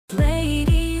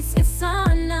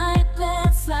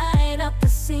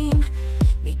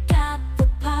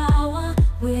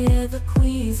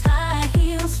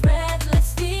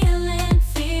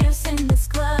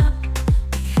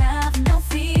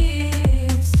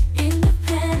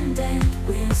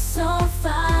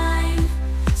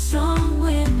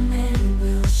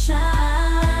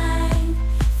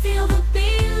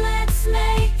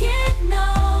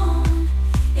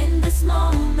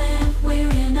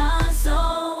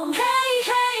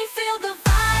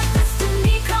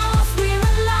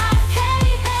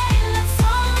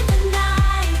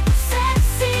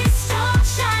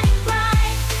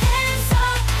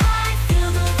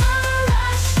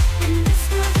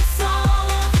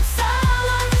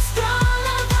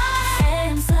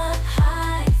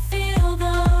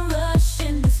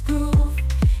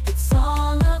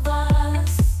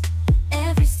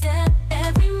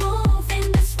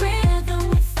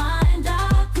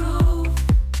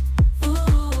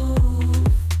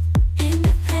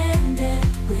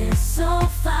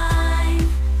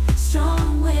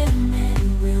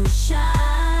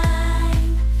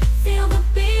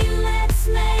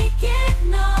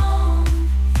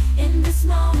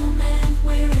moment,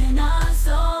 we're in our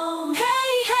zone.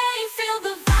 Hey, hey, feel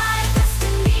the vibe,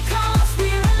 destiny calls,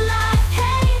 we're alive.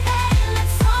 Hey, hey,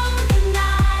 let's own the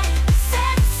night.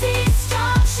 Sexy,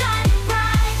 strong, shining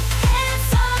bright. Hands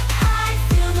up high,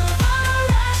 feel the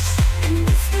rush. And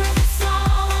this girl, it's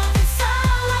all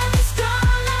and it's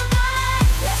gonna lie.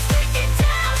 Let's break it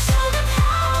down, show them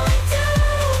how we do.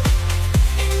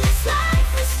 In this life,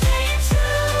 we're staying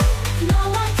true. No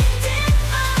one can dim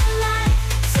our light.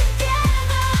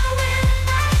 Together, we're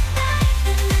night, night,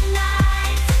 in the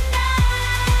night,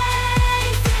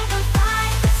 tonight. Feel the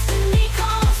vibe, destiny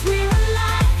calls, we're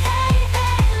alive. Hey,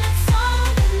 hey, let's own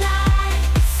the night.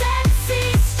 Sexy,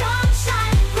 strong,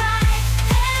 shining bright.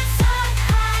 Hands up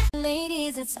high.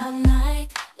 Ladies, it's our night.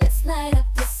 Let's light up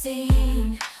the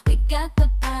scene. We got the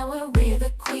power, we're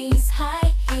the queens.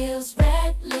 High heels,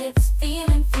 red lips,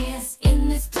 feeling fierce. In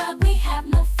this club, we have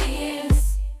no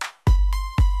fears.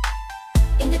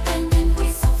 Independent, we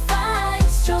so fine.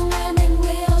 Strong women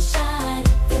will shine.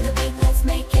 Feel the beat, let's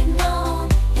make it known.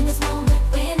 In this moment,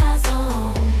 we're in our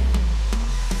zone.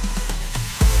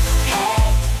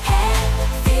 Hey, hey,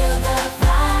 feel the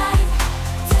vibe.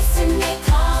 Destiny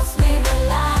calls, we're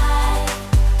alive.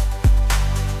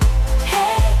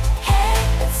 Hey, hey,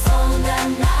 it's on the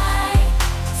night.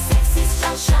 Sexy,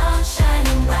 strong,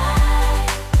 shining bright.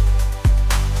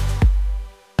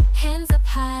 Hands up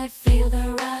high, feel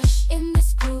the rush. In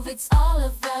this groove, it's all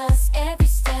of us.